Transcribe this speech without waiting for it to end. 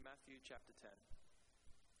chapter 10.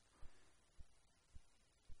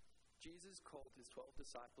 Jesus called his 12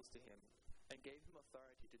 disciples to him and gave them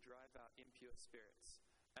authority to drive out impure spirits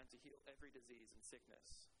and to heal every disease and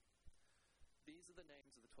sickness. These are the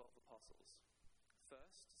names of the 12 apostles.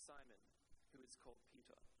 First, Simon, who is called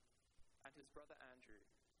Peter, and his brother Andrew,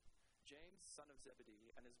 James, son of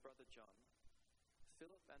Zebedee, and his brother John,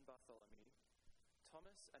 Philip and Bartholomew,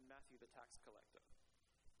 Thomas and Matthew the tax collector,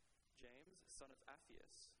 James, son of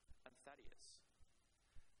Alphaeus, and Thaddeus,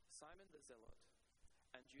 Simon the Zealot,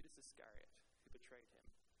 and Judas Iscariot, who betrayed him.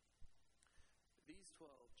 These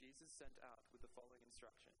 12 Jesus sent out with the following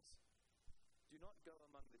instructions. Do not go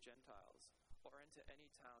among the Gentiles or enter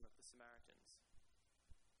any town of the Samaritans.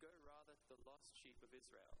 Go rather to the lost sheep of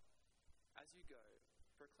Israel. As you go,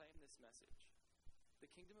 proclaim this message.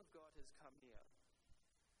 The kingdom of God has come near.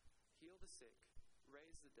 Heal the sick,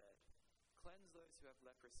 raise the dead, cleanse those who have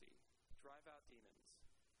leprosy, drive out demons.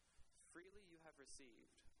 Freely you have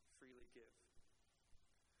received, freely give.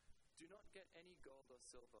 Do not get any gold or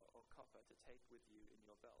silver or copper to take with you in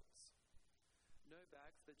your belts. No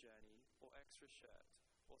bag for the journey, or extra shirt,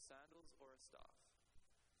 or sandals, or a staff,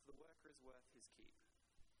 for the worker is worth his keep.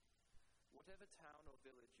 Whatever town or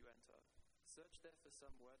village you enter, search there for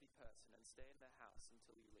some worthy person and stay in their house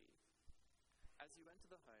until you leave. As you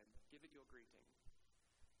enter the home, give it your greeting.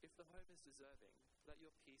 If the home is deserving, let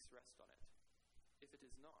your peace rest on it. If it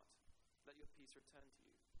is not, let your peace return to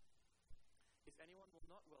you. If anyone will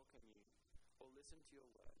not welcome you or listen to your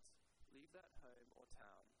words, leave that home or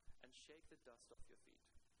town and shake the dust off your feet.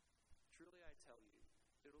 Truly I tell you,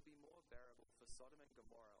 it will be more bearable for Sodom and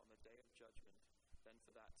Gomorrah on the day of judgment than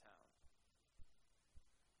for that town.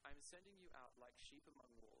 I am sending you out like sheep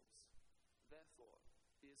among wolves. Therefore,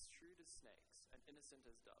 be as shrewd as snakes and innocent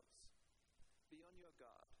as doves. Be on your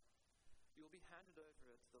guard. You will be handed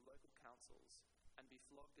over to the local councils and be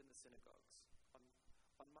flogged in the synagogues.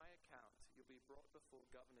 On my account, you'll be brought before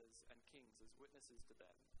governors and kings as witnesses to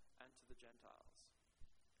them and to the Gentiles.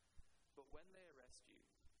 But when they arrest you,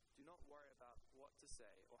 do not worry about what to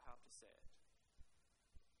say or how to say it.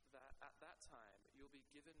 At that time, you'll be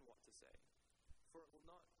given what to say. For it will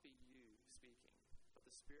not be you speaking, but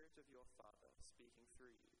the Spirit of your Father speaking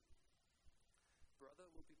through you.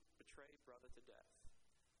 Brother will betray brother to death,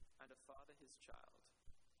 and a father his child.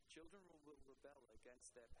 Children will rebel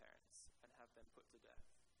against their parents and have them put to death.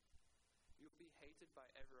 You will be hated by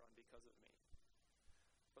everyone because of me,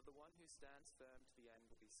 but the one who stands firm to the end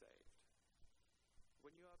will be saved.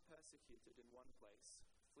 When you are persecuted in one place,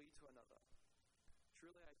 flee to another.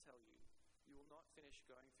 Truly I tell you, you will not finish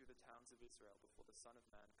going through the towns of Israel before the Son of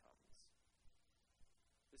Man comes.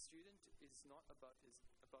 The student is not above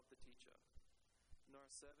the teacher, nor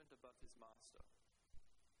a servant above his master.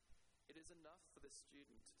 It is enough for the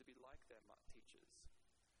student to be like their teachers,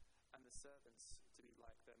 and the servants to be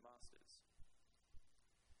like their masters.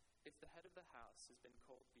 If the head of the house has been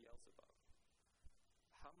called Beelzebub,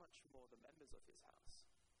 how much more the members of his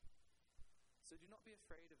house? So do not be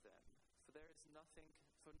afraid of them, for there is nothing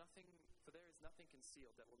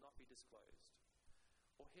concealed that will not be disclosed,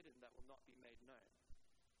 or hidden that will not be made known.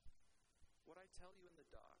 What I tell you in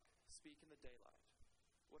the dark, speak in the daylight.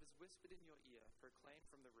 What is whispered in your ear, proclaim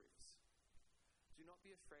from the roofs. Do not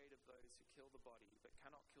be afraid of those who kill the body, but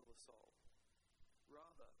cannot kill the soul.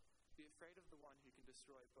 Rather, be afraid of the one who can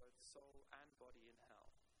destroy both soul and body in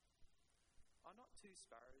hell. Are not 2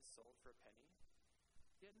 sparrows sold for a penny?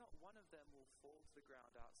 Yet not one of them will fall to the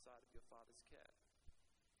ground outside of your Father's care.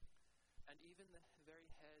 And even the very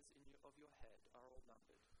hairs of your head are all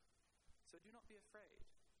numbered. So do not be afraid.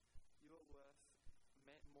 You are worth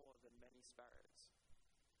more than many sparrows.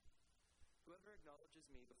 Whoever acknowledges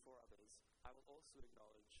me before others, I will also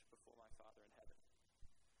acknowledge before my Father in heaven.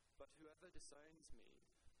 But whoever disowns me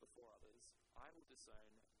before others, I will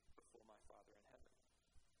disown before my Father in heaven.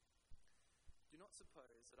 Do not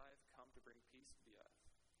suppose that I have come to bring peace to the earth.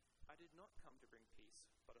 I did not come to bring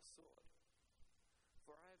peace, but a sword.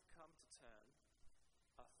 For I have come to turn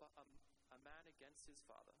a man against his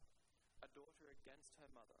father, a daughter against her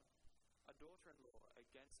mother, a daughter-in-law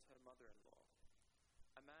against her mother-in-law.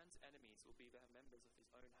 A man's enemies will be the members of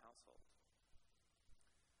his own household.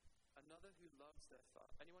 Anyone who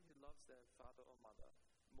loves their father or mother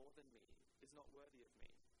more than me is not worthy of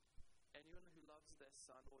me. Anyone who loves their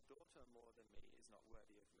son or daughter more than me is not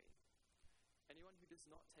worthy of me. Anyone who does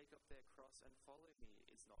not take up their cross and follow me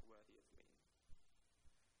is not worthy of me.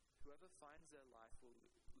 Whoever finds their life will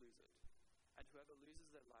lose it, and whoever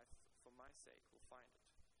loses their life for my sake will find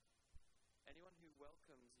it. Anyone who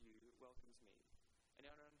welcomes you welcomes me.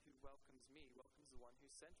 Anyone who welcomes me welcomes the one who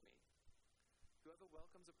sent me. Whoever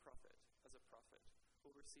welcomes a prophet as a prophet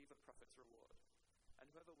will receive a prophet's reward. And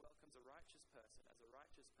whoever welcomes a righteous person as a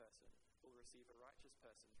righteous person will receive a righteous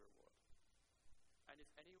person's reward. And if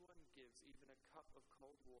anyone gives even a cup of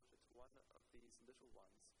cold water to one of these little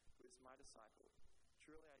ones who is my disciple,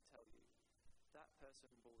 truly I tell you, that person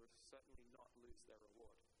will certainly not lose their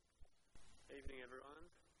reward. Evening, everyone.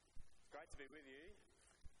 It's great to be with you.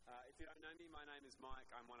 If you don't know me, my name is Mike.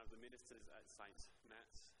 I'm one of the ministers at St.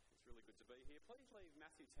 Matt's. It's really good to be here. Please leave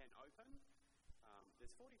Matthew 10 open.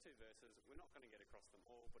 There's 42 verses. We're not going to get across them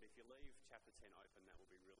all, but if you leave chapter 10 open, that will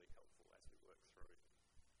be really helpful as we work through.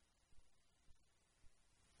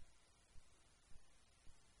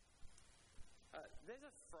 There's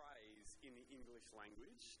a phrase in the English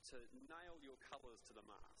language to nail your colours to the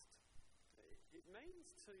mast. It means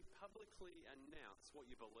to publicly announce what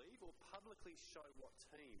you believe or publicly show what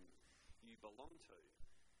team you belong to.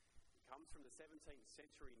 It comes from the 17th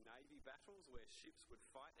century Navy battles where ships would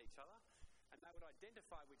fight each other and they would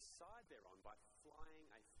identify which side they're on by flying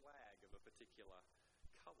a flag of a particular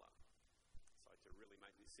colour. So to really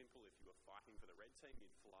make this simple, if you were fighting for the red team,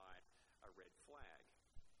 you'd fly a red flag.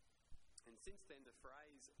 And since then, the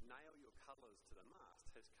phrase, nail your colours to the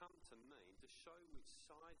mast, has come to mean to show which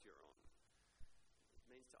side you're on. It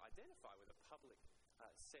means to identify with a public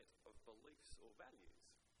set of beliefs or values.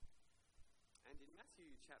 And in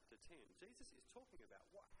Matthew chapter 10, Jesus is talking about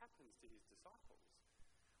what happens to his disciples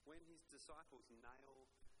when his disciples nail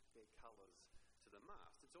their colours to the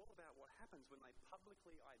mast. It's all about what happens when they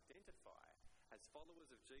publicly identify as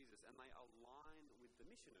followers of Jesus and they align with the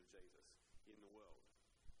mission of Jesus in the world.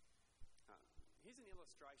 Here's an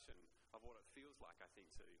illustration of what it feels like, I think,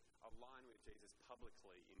 to align with Jesus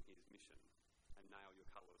publicly in his mission and nail your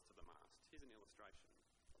colours to the mast. Here's an illustration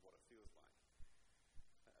of what it feels like.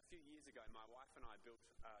 A few years ago, my wife and I built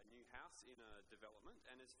a new house in a development,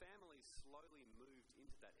 and as families slowly moved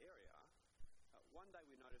into that area, one day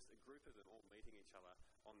we noticed a group of them all meeting each other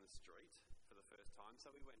on the street for the first time, so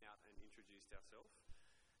we went out and introduced ourselves.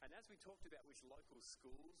 And as we talked about which local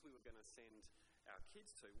schools we were going to send our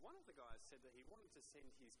kids to, one of the guys said that he wanted to send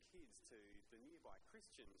his kids to the nearby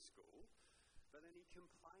Christian school, but then he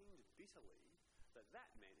complained bitterly that that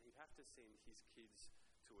meant he'd have to send his kids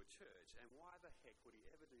to a church, and why the heck would he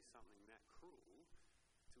ever do something that cruel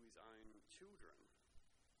to his own children?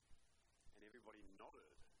 And everybody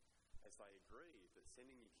nodded as they agreed that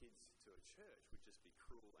sending your kids to a church would just be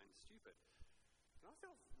cruel and stupid. And I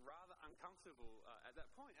felt rather uncomfortable at that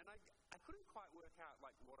point, and I couldn't quite work out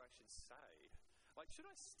what I should say. Should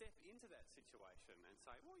I step into that situation and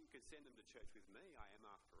say, well, you could send them to church with me, I am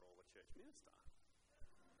after all a church minister?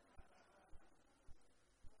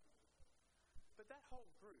 But that whole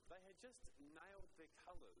group, they had just nailed their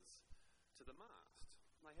colours to the mast.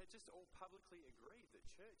 They had just all publicly agreed that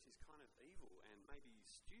church is kind of evil and maybe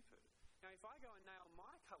stupid. Now, if I go and nail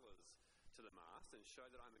my colours to the mast and show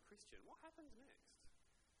that I'm a Christian, what happens next?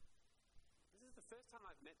 This is the first time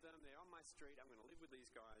I've met them. They're on my street. I'm going to live with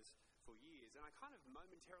these guys for years. And I kind of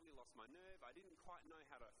momentarily lost my nerve. I didn't quite know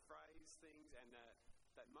how to phrase things, and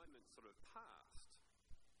that moment sort of passed.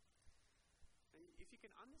 And if you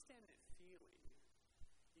can understand that feeling,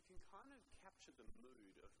 you can kind of capture the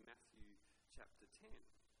mood of Matthew chapter 10.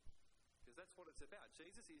 Because that's what it's about.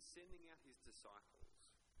 Jesus is sending out his disciples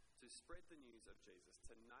to spread the news of Jesus,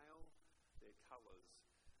 to nail their colours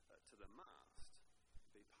to the mast,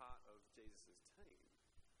 be part of Jesus' team.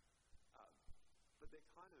 But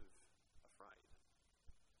they're kind of afraid.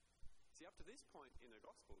 See, up to this point in the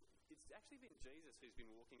gospel, it's actually been Jesus who's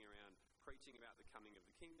been walking around preaching about the coming of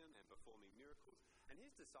the kingdom and performing miracles. And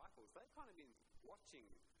his disciples, they've kind of been watching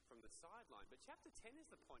from the sideline. But chapter 10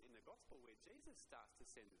 is the point in the gospel where Jesus starts to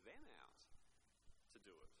send them out to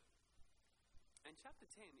do it. And chapter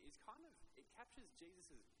 10 is it captures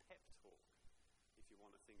Jesus' pep talk, if you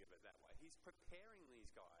want to think of it that way. He's preparing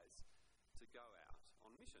these guys to go out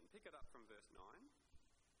on mission. Pick it up from verse 9.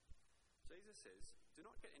 Jesus says, "Do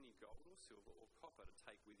not get any gold or silver or copper to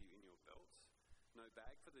take with you in your belts, no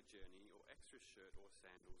bag for the journey or extra shirt or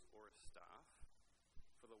sandals or a staff,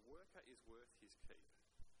 for the worker is worth his keep.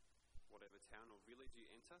 Whatever town or village you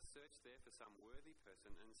enter, search there for some worthy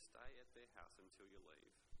person and stay at their house until you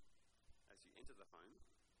leave. As you enter the home,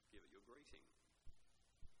 give it your greeting."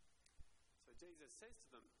 So Jesus says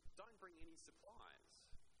to them, don't bring any supplies,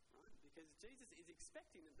 right? Because Jesus is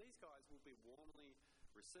expecting that these guys will be warmly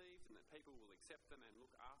received and that people will accept them and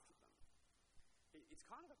look after them. It's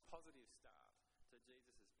kind of a positive start to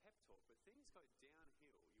Jesus' pep talk, but things go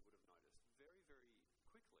downhill, you would have noticed, very, very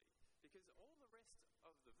quickly. Because all the rest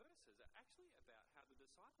of the verses are actually about how the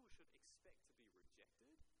disciples should expect to be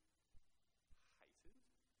rejected, hated,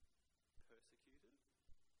 persecuted,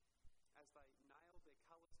 as they nail their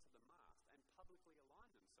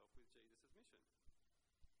with Jesus' mission?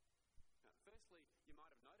 Now, firstly, you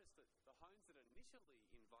might have noticed that the homes that initially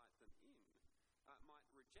invite them in might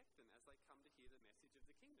reject them as they come to hear the message of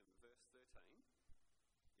the kingdom. Verse 13,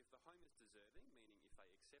 if the home is deserving, meaning if they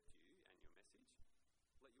accept you and your message,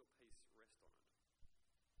 let your peace rest on it.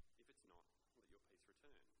 If it's not, let your peace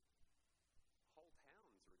return. Whole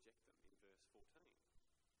towns reject them in verse 14.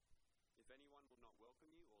 If anyone will not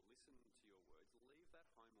welcome you or listen to your words, leave that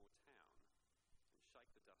home or town and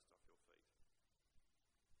shake the dust off your feet.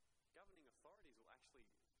 Governing authorities will actually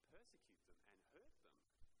persecute them and hurt them.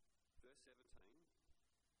 Verse 17,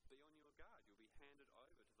 be on your guard. You'll be handed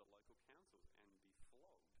over to the local councils and be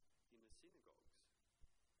flogged in the synagogues.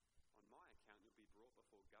 On my account, you'll be brought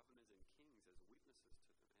before governors and kings as witnesses to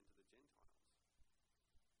them and to the Gentiles.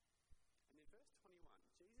 And in verse 21,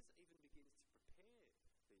 Jesus even begins to prepare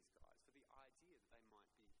these guys for the idea that they might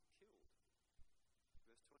be killed.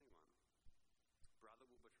 Verse 21, brother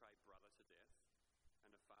will betray brother to death,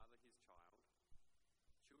 and a father his child.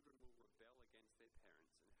 Children will rebel against their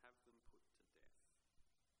parents and have them put to death.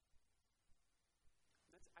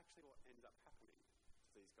 And that's actually what ends up happening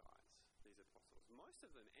to these guys, these apostles. Most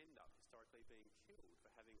of them end up historically being killed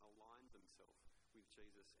for having aligned themselves with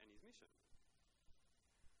Jesus and his mission.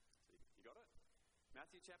 So you got it?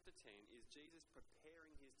 Matthew chapter 10 is Jesus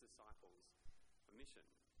preparing his disciples for mission.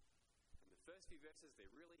 And the first few verses,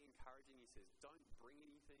 they're really encouraging. He says, don't bring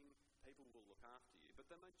anything, people will look after you.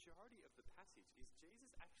 But the majority of the passage is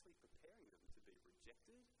Jesus actually preparing them to be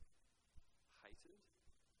rejected, hated,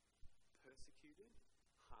 persecuted,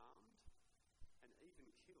 harmed, and even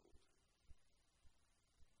killed.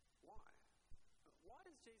 Why? Why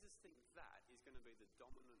does Jesus think that is going to be the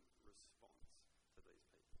dominant response to these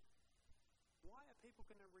people? Why are people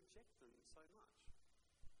going to reject them so much?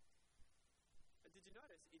 And did you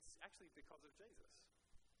notice it's actually because of Jesus?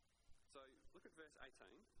 So look at verse 18.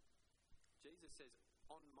 Jesus says,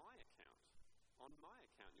 on my account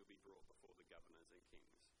you'll be brought before the governors and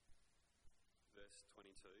kings. Verse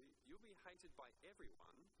 22, you'll be hated by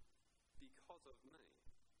everyone because of me.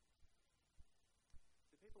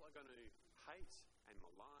 So people are going to hate and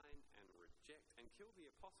malign and reject and kill the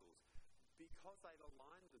apostles because they've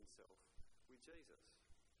aligned themselves with Jesus.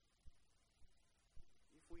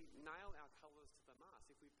 If we nail our colours to the mast,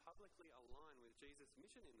 if we publicly align with Jesus'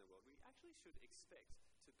 mission in the world, we actually should expect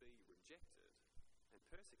to be rejected and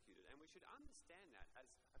persecuted. And we should understand that as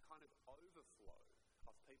a kind of overflow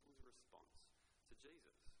of people's response to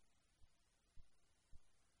Jesus.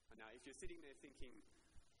 And now, if you're sitting there thinking,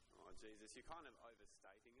 oh, Jesus, you're kind of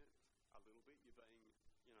overstating it a little bit, you're being,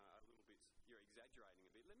 you're exaggerating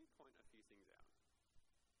a bit, let me point a few things out.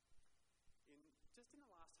 Just in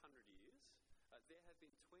the last 100 years, there have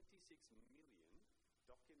been 26 million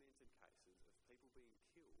documented cases of people being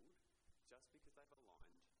killed just because they've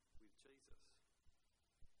aligned with Jesus.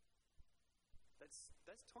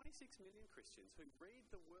 That's 26 million Christians who read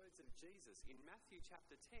the words of Jesus in Matthew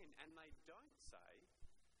chapter 10 and they don't say,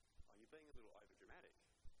 oh, you're being a little overdramatic,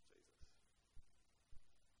 Jesus.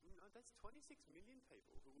 No, that's 26 million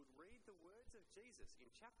people who would read the words of Jesus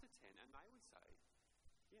in chapter 10 and they would say,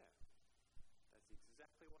 yeah, that's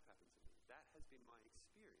exactly what happened to me. That has been my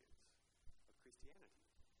experience of Christianity.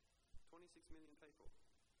 26 million people.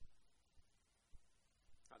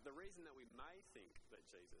 The reason that we may think that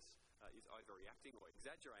Jesus is overreacting or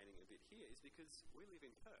exaggerating a bit here is because we live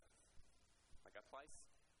in Perth, like a place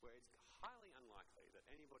where it's highly unlikely that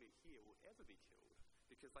anybody here will ever be killed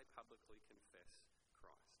because they publicly confess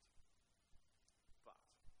Christ. But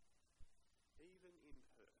even in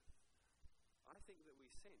Perth, I think that we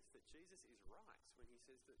sense that Jesus is right when he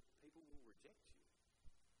says that people will reject you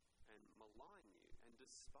and malign you and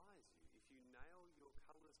despise you if you nail your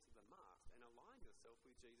colours to the mast and align yourself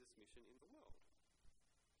with Jesus' mission in the world.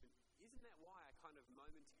 And isn't that why I kind of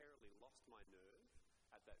momentarily lost my nerve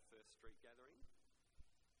at that first street gathering?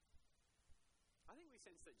 I think we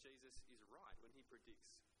sense that Jesus is right when he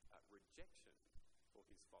predicts rejection for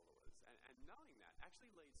his followers. And knowing that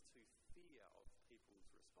actually leads to fear of people's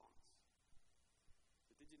response.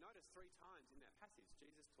 But did you notice 3 times in that passage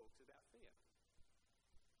Jesus talks about fear?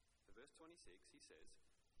 So verse 26, he says,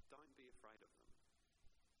 don't be afraid of them.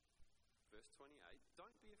 Verse 28,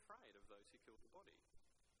 don't be afraid of those who kill the body.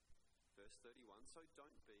 Verse 31, so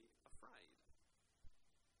don't be afraid.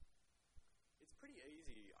 It's pretty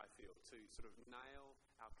easy, I feel, to sort of nail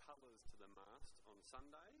our colours to the mast on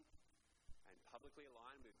Sunday and publicly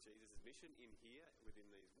align with Jesus' mission in here within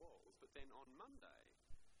these walls. But then on Monday,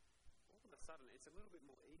 all of a sudden, it's a little bit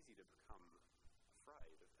more easy to become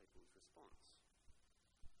afraid of people's response.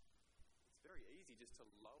 It's very easy just to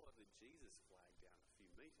lower the Jesus flag down a few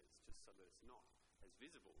metres, just so that it's not as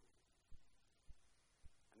visible.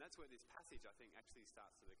 And that's where this passage, I think, actually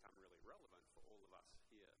starts to become really relevant for all of us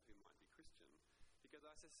here who might be Christian, because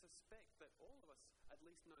I suspect that all of us at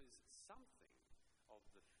least knows something of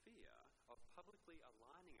the fear of publicly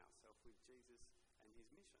aligning ourselves with Jesus and his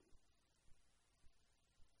mission,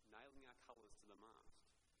 nailing our colours to the mast.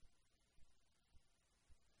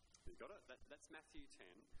 You got it? That's Matthew 10.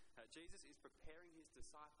 Jesus is preparing his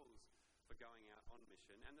disciples for going out on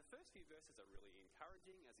mission, and the first few verses are really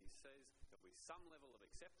encouraging. As he says, there'll be some level of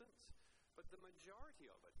acceptance, but the majority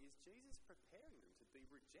of it is Jesus preparing them to be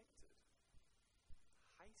rejected,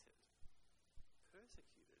 hated,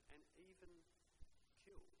 persecuted, and even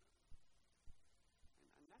killed. And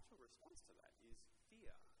a natural response to that is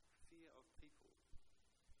fear of people.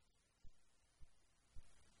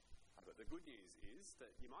 But the good news is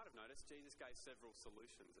that you might have noticed Jesus gave several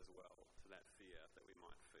solutions as well to that fear that we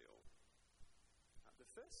might feel. The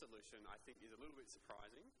first solution, I think, is a little bit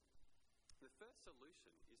surprising. The first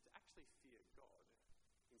solution is to actually fear God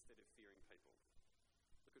instead of fearing people.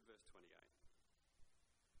 Look at verse 28.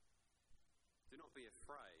 Do not be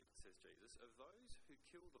afraid, says Jesus, of those who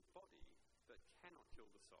kill the body but cannot kill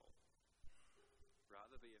the soul.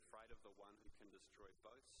 Rather be afraid of the one who can destroy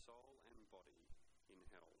both soul and body in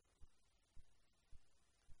hell.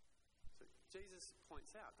 So Jesus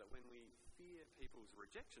points out that when we fear people's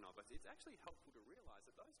rejection of us, it's actually helpful to realise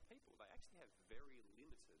that those people, they actually have very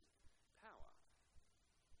limited power.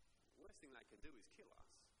 The worst thing they can do is kill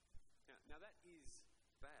us. Now that is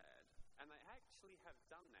bad, and they actually have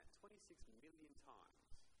done that 26 million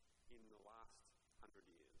times in the last 100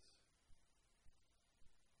 years.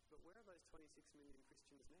 But where are those 26 million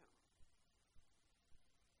Christians now?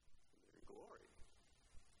 They're in glory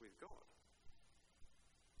with God.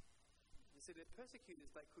 You see, they're persecutors.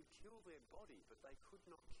 They could kill their body, but they could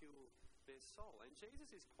not kill their soul. And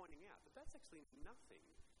Jesus is pointing out that that's actually nothing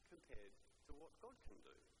compared to what God can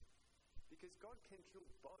do. Because God can kill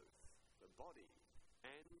both the body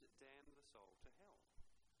and damn the soul to hell.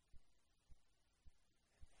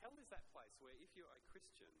 Hell is that place where if you're a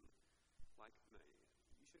Christian like me,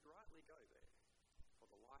 you should rightly go there for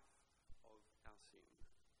the life of our sin.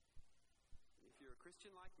 And if you're a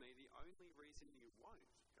Christian like me, the only reason you won't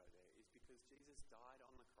go there is because Jesus died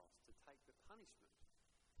on the cross to take the punishment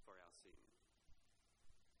for our sin.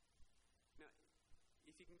 Now,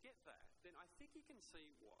 if you can get that, then I think you can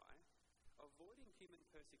see why avoiding human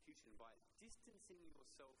persecution by distancing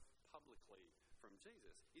yourself publicly from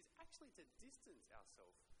Jesus is actually to distance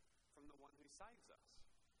ourselves from the one who saves us.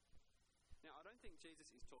 Now, I don't think Jesus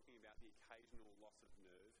is talking about the occasional loss of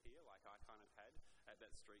nerve here, like I kind of had at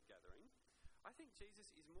that street gathering. I think Jesus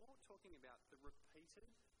is more talking about the repeated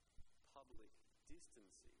public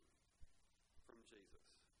distancing from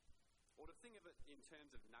Jesus. Or to think of it in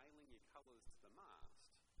terms of nailing your colours to the mast,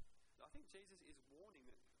 I think Jesus is warning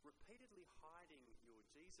that repeatedly hiding your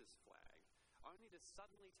Jesus flag, only to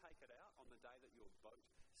suddenly take it out on the day that your boat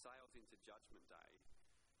sails into Judgment Day,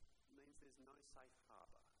 means there's no safe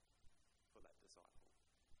harbour for that disciple.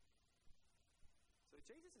 So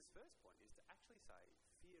Jesus' first point is to actually say,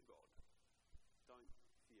 fear God. Don't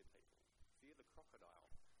fear people. Fear the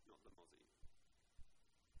crocodile, not the mozzie.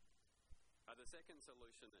 The second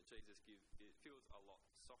solution that Jesus gives, it feels a lot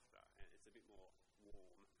softer and it's a bit more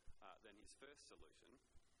warm than his first solution.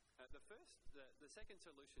 The second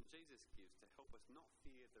solution Jesus gives to help us not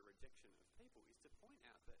fear the rejection of people is to point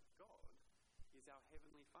out that God is our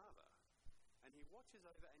Heavenly Father. And he watches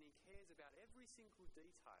over and he cares about every single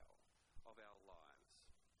detail of our lives.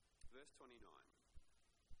 Verse 29.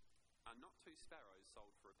 Are not two sparrows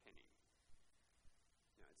sold for a penny?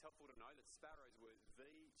 Now, it's helpful to know that sparrows were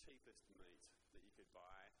the cheapest meat that you could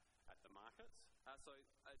buy at the markets. So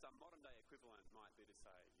as a modern day equivalent might be to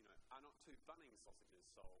say, are not two Bunnings sausages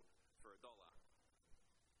sold for $1?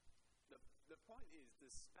 The point is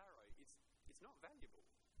the sparrow, it's not valuable.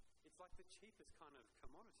 It's like the cheapest kind of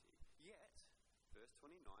commodity. Yet, verse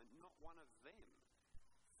 29, not one of them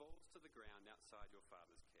falls to the ground outside your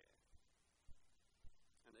Father's care.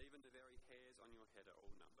 And even the very hairs on your head are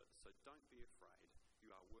all numbered. So don't be afraid.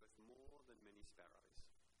 You are worth more than many sparrows.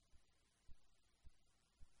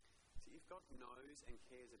 See, if God knows and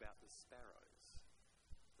cares about the sparrows,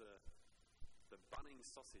 the Bunnings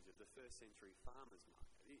sausage at the first century farmer's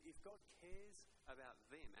market, if God cares about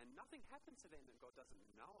them and nothing happens to them that God doesn't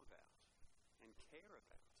know about and care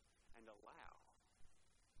about and allow,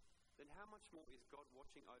 then how much more is God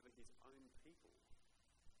watching over his own people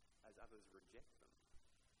as others reject them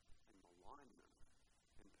and malign them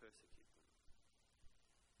and persecute them?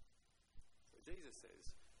 So Jesus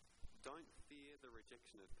says, don't fear the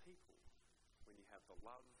rejection of people, when you have the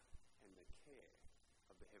love and the care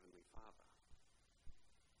of the Heavenly Father.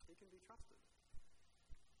 He can be trusted.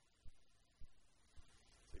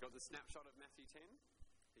 So we've got the snapshot of Matthew 10.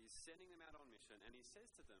 He's sending them out on mission, and he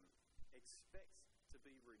says to them, expect to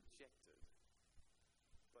be rejected,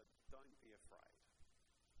 but don't be afraid.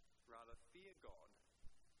 Rather, fear God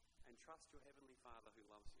and trust your Heavenly Father who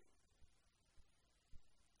loves you.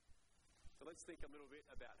 So let's think a little bit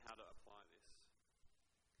about how to apply this.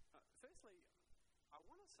 Firstly, I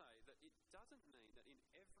want to say that it doesn't mean that in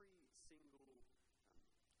every single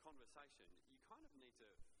conversation you kind of need to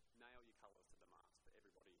nail your colours to the mast for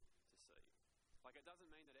everybody to see. Like, it doesn't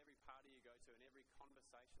mean that every party you go to and every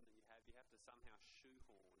conversation that you have to somehow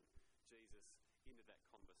shoehorn Jesus into that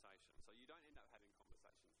conversation. So you don't end up having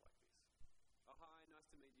conversations like this. Oh, hi, nice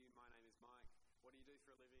to meet you. My name is Mike. What do you do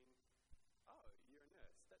for a living? Oh, you're a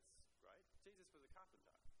nurse. That's great. Jesus was a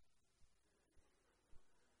carpenter.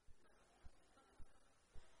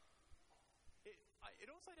 It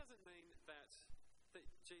also doesn't mean that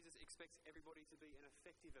Jesus expects everybody to be an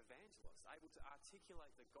effective evangelist, able to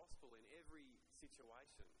articulate the gospel in every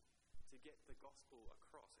situation to get the gospel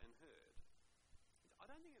across and heard. I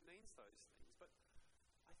don't think it means those things, but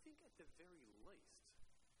I think at the very least,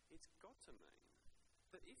 it's got to mean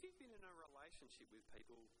that if you've been in a relationship with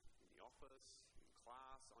people in the office, in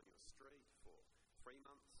class, on your street for 3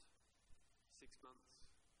 months, 6 months,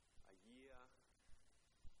 a year,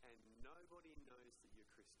 and nobody knows that you're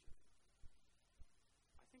Christian,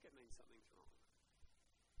 I think it means something's wrong.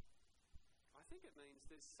 I think it means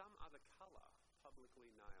there's some other colour publicly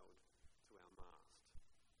nailed to our mast.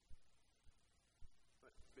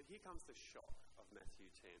 But here comes the shock of Matthew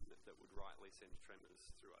 10 that would rightly send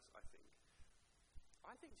tremors through us, I think.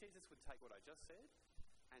 I think Jesus would take what I just said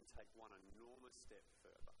and take one enormous step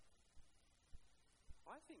further.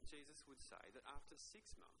 I think Jesus would say that after 6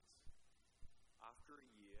 months, after a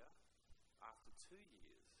year, after 2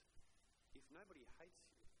 years, if nobody hates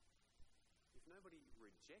you, if nobody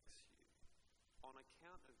rejects you on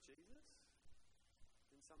account of Jesus,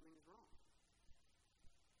 then something is wrong.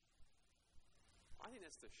 I think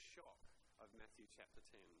that's the shock of Matthew chapter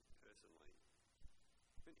 10, personally.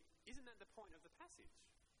 But isn't that the point of the passage?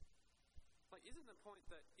 Like, isn't the point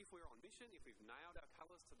that if we're on mission, if we've nailed our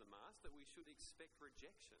colours to the mast, that we should expect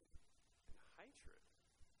rejection and hatred,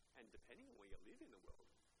 and depending on where you live in the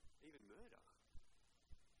world, even murder?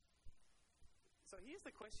 So here's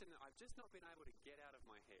the question that I've just not been able to get out of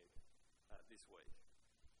my head this week.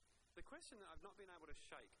 The question that I've not been able to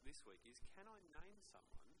shake this week is, can I name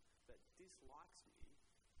someone that dislikes me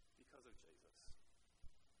because of Jesus?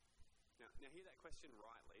 Now hear that question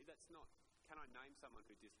rightly. That's not, can I name someone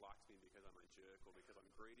who dislikes me because I'm a jerk or because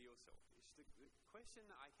I'm greedy or selfish? The question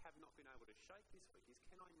that I have not been able to shake this week is,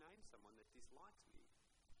 can I name someone that dislikes me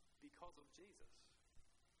because of Jesus?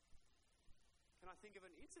 Can I think of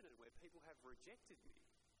an incident where people have rejected me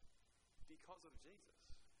because of Jesus?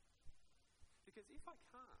 Because if I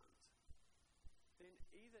can't, then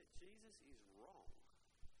either Jesus is wrong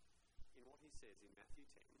in what he says in Matthew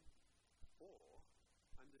 10, or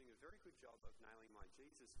I'm doing a very good job of nailing my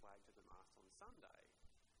Jesus flag to the mast on Sunday,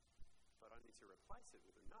 but I need to replace it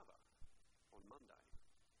with another on Monday.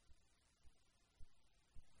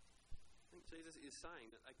 I think Jesus is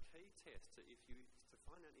saying that a key test to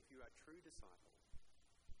find out if you are a true disciple,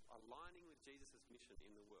 aligning with Jesus' mission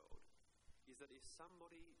in the world, is that if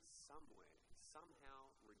somebody somewhere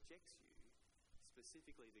somehow rejects you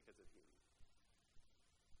specifically because of him.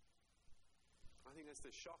 I think that's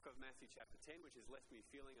the shock of Matthew chapter 10, which has left me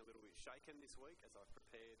feeling a little bit shaken this week as I've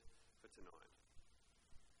prepared for tonight.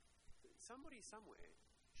 Somebody somewhere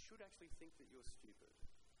should actually think that you're stupid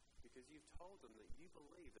because you've told them that you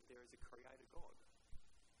believe that there is a creator God.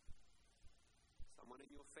 Someone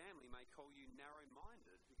in your family may call you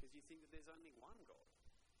narrow-minded because you think that there's only one God.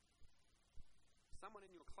 Someone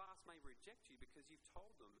in your class may reject you because you've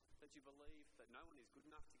told them that you believe that no one is good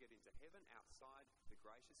enough to get into heaven outside the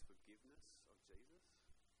gracious forgiveness of Jesus.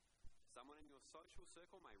 Someone in your social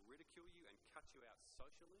circle may ridicule you and cut you out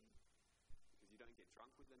socially because you don't get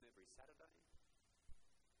drunk with them every Saturday.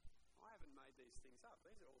 I haven't made these things up.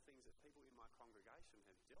 These are all things that people in my congregation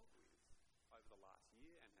have dealt with over the last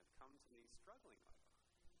year and have come to me struggling over.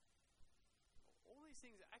 All these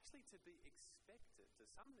things are actually to be expected to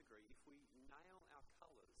some degree if we nail our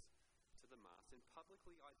colours to the mast and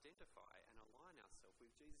publicly identify and align ourselves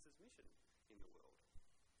with Jesus' mission in the world.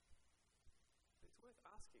 It's worth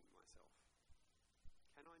asking myself,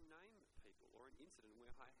 can I name people or an incident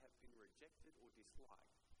where I have been rejected or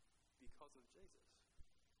disliked because of Jesus?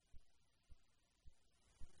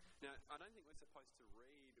 Now, I don't think we're supposed to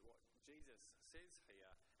read what Jesus says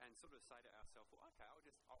here and sort of say to ourselves, well, okay,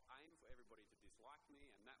 I'll aim for everybody to dislike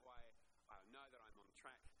me, and that way I know that I'm on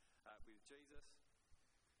track with Jesus.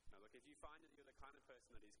 Now, look, if you find that you're the kind of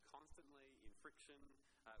person that is constantly in friction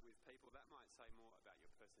with people, that might say more about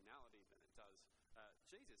your personality than it does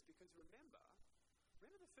Jesus. Because remember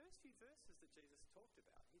the first few verses that Jesus talked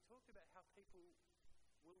about. He talked about how people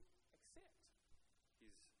will accept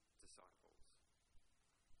his disciples.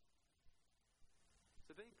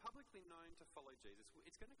 So being publicly known to follow Jesus,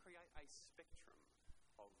 it's going to create a spectrum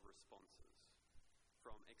of responses,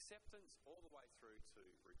 from acceptance all the way through to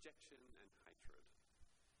rejection and hatred.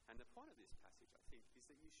 And the point of this passage, I think, is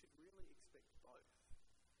that you should really expect both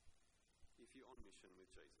if you're on mission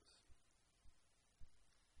with Jesus.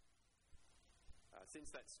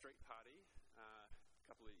 Since that street party a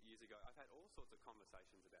couple of years ago, I've had all sorts of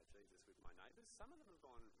conversations about Jesus with my neighbours. Some of them have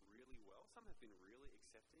gone really well. Some have been really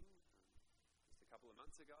accepting. Just a couple of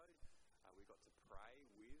months ago, we got to pray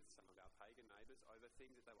with some of our pagan neighbours over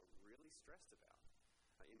things that they were really stressed about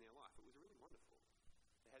in their life. It was really wonderful.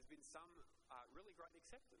 There has been some really great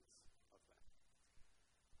acceptance of that.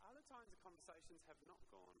 Other times the conversations have not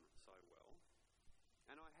gone so well,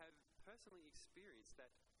 and I have personally experienced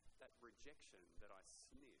that rejection that I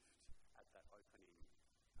sniffed at that opening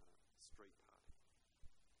street party.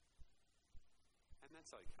 And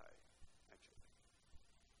that's okay, actually.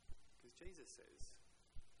 Because Jesus says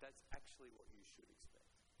that's actually what you should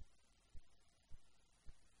expect.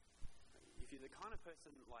 If you're the kind of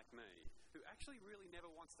person like me who actually really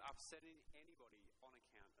never wants to upset anybody on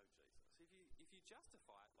account of Jesus, if you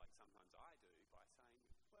justify it like sometimes I do by saying,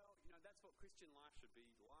 well, that's what Christian life should be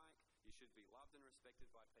like. You should be loved and respected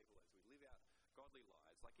by people as we live out godly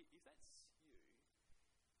lives. Like, if that's you,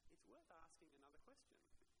 it's worth asking another question.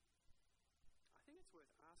 I think it's worth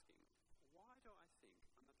asking, why do I think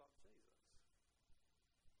I'm above Jesus?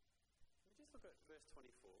 Can we just look at verse 24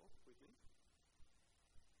 with me?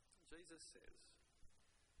 Jesus says,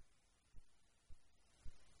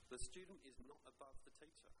 the student is not above the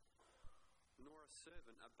teacher, nor a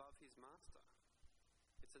servant above his master.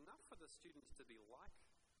 It's enough for the students to be like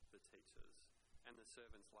the teachers and the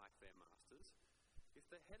servants like their masters. If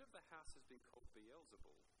the head of the house has been called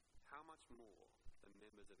Beelzebul, how much more the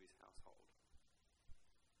members of his household?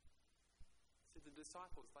 So the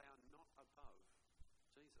disciples, they are not above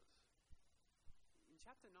Jesus. In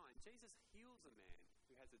chapter 9, Jesus heals a man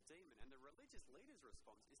who has a demon, and the religious leader's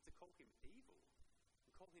response is to call him evil,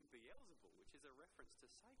 and call him Beelzebul, which is a reference to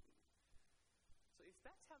Satan. So if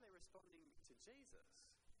that's how they're responding to Jesus,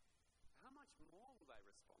 how much more will they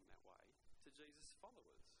respond that way to Jesus'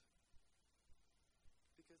 followers?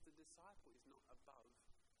 Because the disciple is not above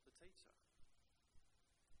the teacher.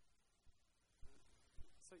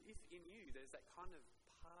 So if in you there's that kind of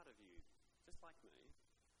part of you, just like me,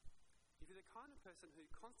 if you're the kind of person who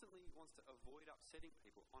constantly wants to avoid upsetting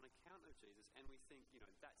people on account of Jesus, and we think,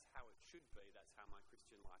 that's how it should be, that's how my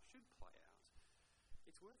Christian life should play out,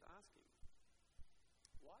 it's worth asking,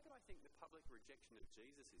 why do I think the public rejection of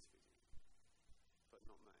Jesus is fitting, but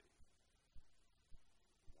not me?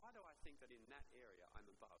 Why do I think that in that area I'm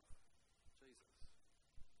above Jesus?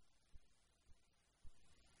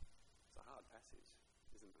 It's a hard passage,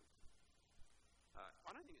 isn't it?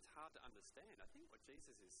 I don't think it's hard to understand. I think what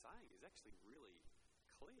Jesus is saying is actually really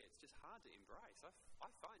clear. It's just hard to embrace. I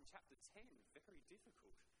find chapter 10 very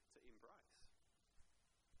difficult to embrace.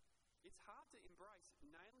 It's hard to embrace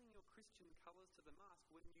nailing your Christian colours to the mast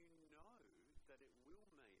when you know that it will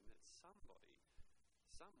mean that somebody,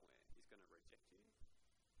 somewhere, is going to reject you,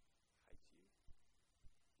 hate you,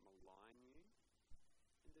 malign you,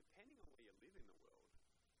 and depending on where you live in the world,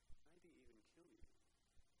 maybe even kill you.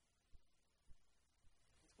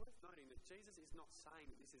 It's worth noting that Jesus is not saying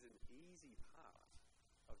that this is an easy part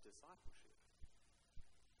of discipleship.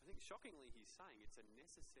 I think shockingly he's saying it's a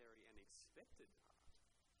necessary and expected part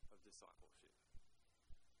of discipleship.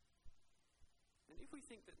 And if we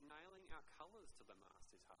think that nailing our colours to the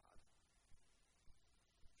mast is hard,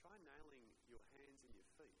 try nailing your hands and your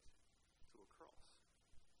feet to a cross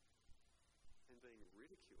and being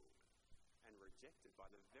ridiculed and rejected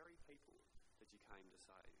by the very people that you came to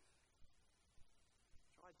save.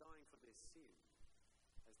 Try dying for their sin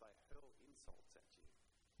as they hurl insults at you.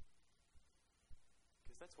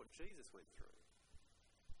 Because that's what Jesus went through,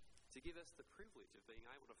 to give us the privilege of being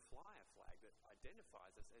able to fly a flag that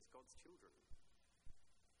identifies us as God's children.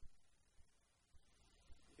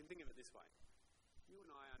 You can think of it this way. You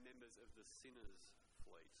and I are members of the sinners'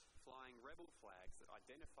 fleet, flying rebel flags that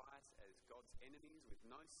identify us as God's enemies with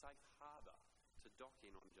no safe harbour to dock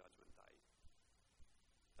in on Judgment Day.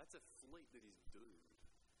 That's a fleet that is doomed.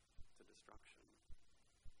 to destruction.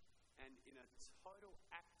 And in a total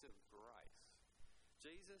act of grace,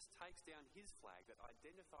 Jesus takes down his flag that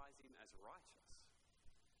identifies him as righteous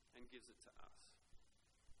and gives it to us.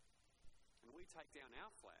 And we take down our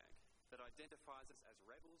flag that identifies us as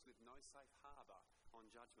rebels with no safe harbour on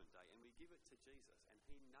Judgment Day, and we give it to Jesus, and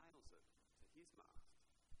he nails it to his mast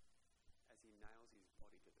as he nails his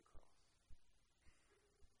body to the cross.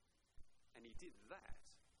 And he did that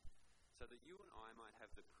so that you and I might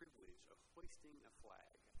have the privilege of hoisting a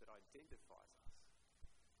flag that identifies us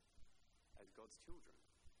as God's children.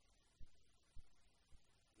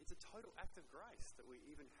 It's a total act of grace that we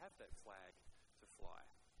even have that flag to fly.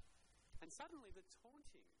 And suddenly the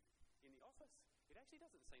taunting in the office, it actually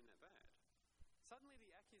doesn't seem that bad. Suddenly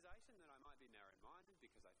the accusation that I might be narrow-minded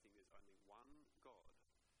because I think there's only one God,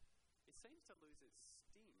 it seems to lose its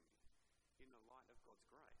sting in the light of God's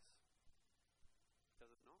grace. Does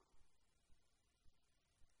it not?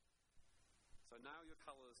 So nail your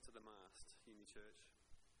colours to the mast, Uni Church.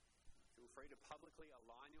 Feel free to publicly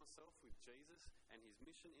align yourself with Jesus and his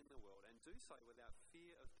mission in the world, and do so without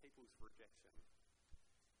fear of people's rejection.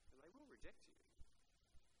 And they will reject you.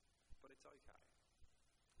 But it's okay.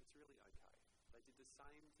 It's really okay. They did the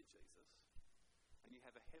same to Jesus. And you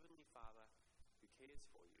have a heavenly Father who cares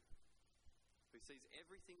for you, who sees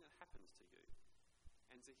everything that happens to you.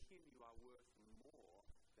 And to him you are worth more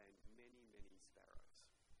than many, many sparrows.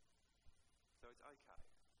 So it's okay.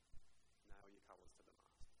 Nail your colours to the